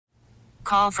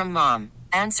call from mom.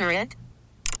 Answer it.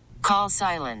 Call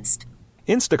silenced.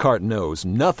 Instacart knows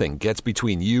nothing gets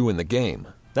between you and the game.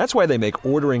 That's why they make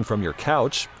ordering from your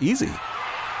couch easy.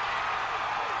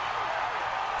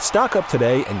 Stock up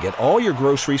today and get all your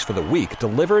groceries for the week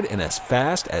delivered in as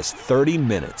fast as 30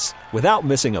 minutes without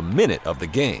missing a minute of the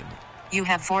game. You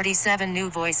have 47 new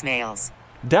voicemails.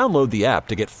 Download the app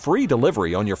to get free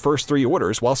delivery on your first 3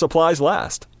 orders while supplies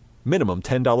last. Minimum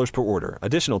 $10 per order.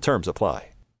 Additional terms apply.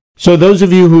 So those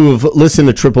of you who have listened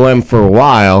to Triple M for a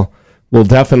while will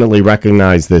definitely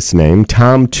recognize this name,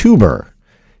 Tom Teuber.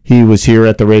 He was here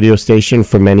at the radio station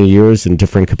for many years in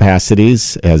different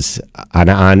capacities as an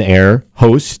on-air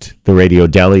host, the Radio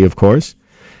Deli, of course.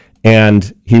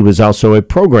 And he was also a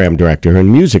program director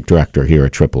and music director here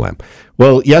at Triple M.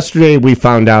 Well, yesterday we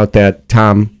found out that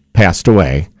Tom passed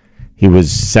away. He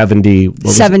was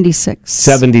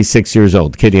 76 years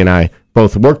old. Kitty and I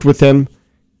both worked with him.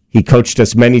 He coached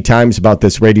us many times about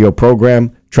this radio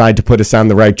program, tried to put us on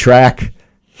the right track,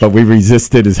 but we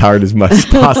resisted as hard as much as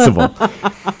possible.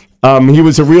 He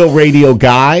was a real radio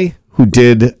guy who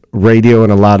did radio in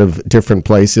a lot of different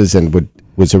places and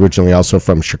was originally also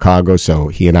from Chicago, so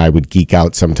he and I would geek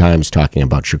out sometimes talking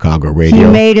about Chicago radio. He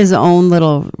made his own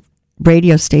little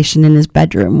radio station in his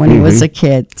bedroom when he was a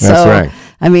kid. So, that's right.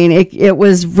 I mean, it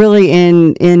was really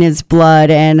in his blood,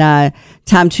 and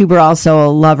Tom Teuber also a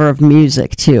lover of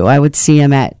music, too. I would see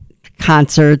him at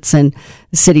concerts and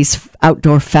the city's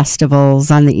outdoor festivals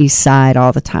on the east side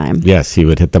all the time. Yes, he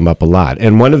would hit them up a lot.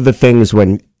 And one of the things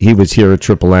when he was here at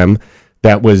Triple M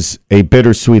that was a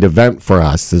bittersweet event for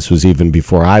us, this was even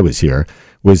before I was here,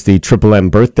 was the Triple M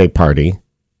birthday party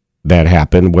that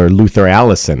happened where Luther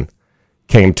Allison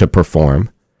came to perform.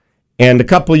 And a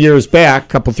couple 3 years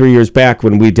back,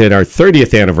 when we did our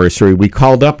 30th anniversary, we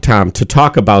called up Tom to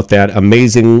talk about that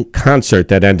amazing concert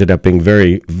that ended up being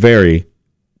very, very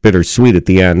bittersweet at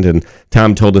the end. And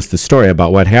Tom told us the story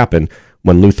about what happened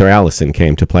when Luther Allison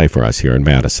came to play for us here in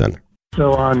Madison.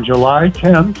 So on July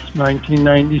 10th,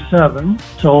 1997,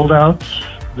 sold out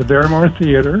the Barrymore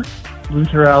Theater.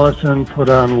 Luther Allison put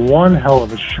on one hell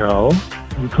of a show,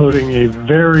 including a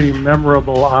very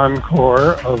memorable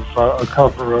encore of a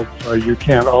cover of You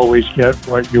Can't Always Get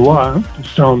What You Want, the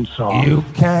Stones song. You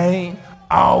can't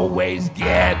always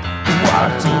get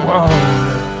what you want.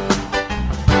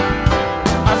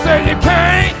 I said you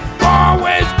can't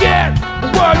always get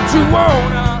what you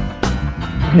want.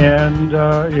 And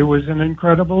it was an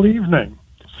incredible evening.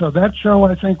 So that show,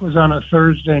 I think, was on a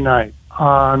Thursday night.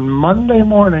 On Monday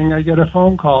morning, I get a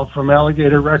phone call from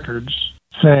Alligator Records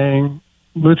saying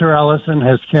Luther Allison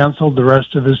has canceled the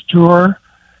rest of his tour.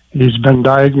 He's been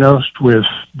diagnosed with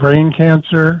brain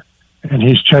cancer, and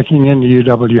he's checking into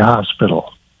UW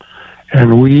Hospital.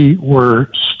 And we were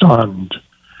stunned.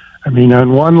 I mean,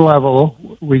 on one level,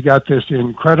 we got this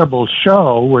incredible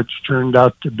show, which turned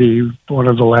out to be one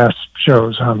of the last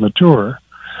shows on the tour.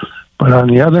 But on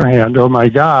the other hand, oh my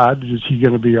God, is he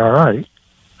going to be all right?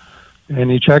 And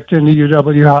he checked into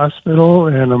UW Hospital,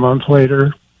 and a month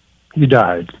later, he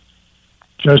died,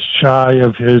 just shy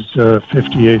of his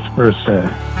 58th birthday.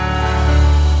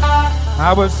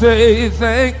 I would say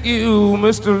thank you,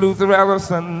 Mr. Luther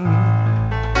Allison,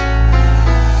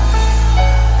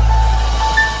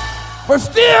 for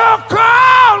still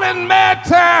calling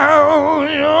Madtown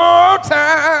your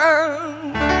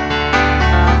time.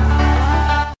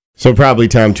 So probably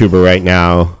Tom Teuber right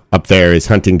now up there is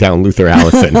hunting down Luther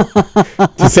Allison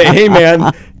to say, hey,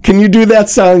 man, can you do that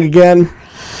song again?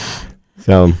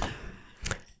 So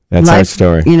that's our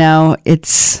story. You know,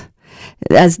 it's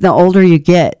as the older you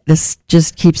get, this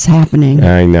just keeps happening.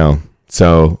 I know.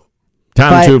 So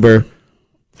Tom Teuber,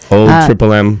 old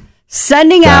Triple M.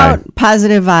 Sending out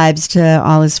positive vibes to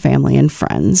all his family and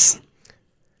friends.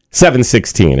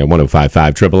 716 at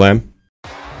 105.5 Triple M.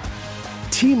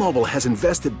 T-Mobile has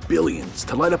invested billions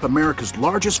to light up America's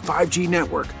largest 5G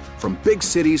network, from big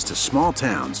cities to small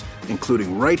towns,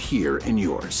 including right here in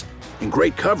yours. And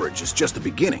great coverage is just the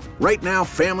beginning. Right now,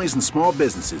 families and small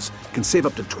businesses can save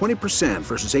up to 20%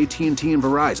 versus AT&T and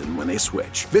Verizon when they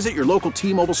switch. Visit your local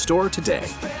T-Mobile store today.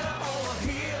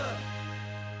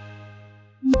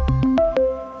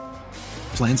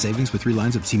 Plan savings with 3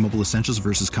 lines of T-Mobile Essentials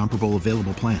versus comparable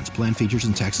available plans. Plan features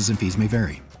and taxes and fees may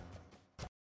vary.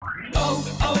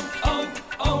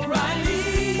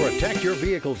 O'Reilly. Protect your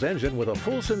vehicle's engine with a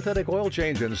full synthetic oil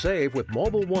change and save with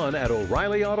Mobile One at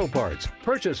O'Reilly Auto Parts.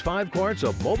 Purchase 5 quarts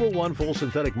of Mobile One full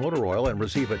synthetic motor oil and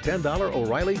receive a $10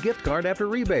 O'Reilly gift card after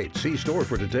rebate. See store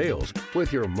for details.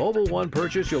 With your Mobile One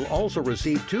purchase, you'll also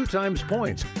receive 2 times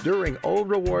points during O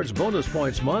Rewards Bonus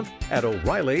Points Month at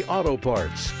O'Reilly Auto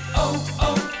Parts.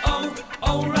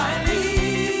 O'Reilly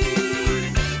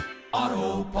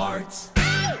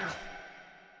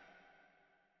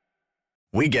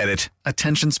We get it.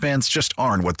 Attention spans just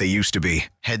aren't what they used to be.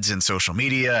 Heads in social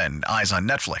media and eyes on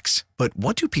Netflix. But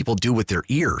what do people do with their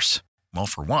ears? Well,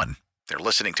 for one, they're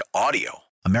listening to audio.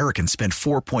 Americans spend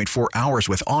 4.4 hours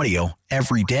with audio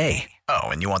every day. Oh,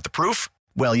 and you want the proof?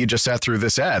 Well, you just sat through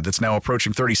this ad that's now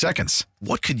approaching 30 seconds.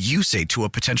 What could you say to a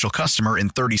potential customer in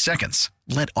 30 seconds?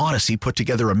 Let Odyssey put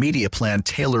together a media plan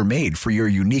tailor-made for your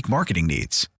unique marketing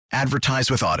needs.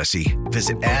 Advertise with Odyssey.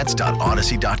 Visit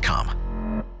ads.odyssey.com.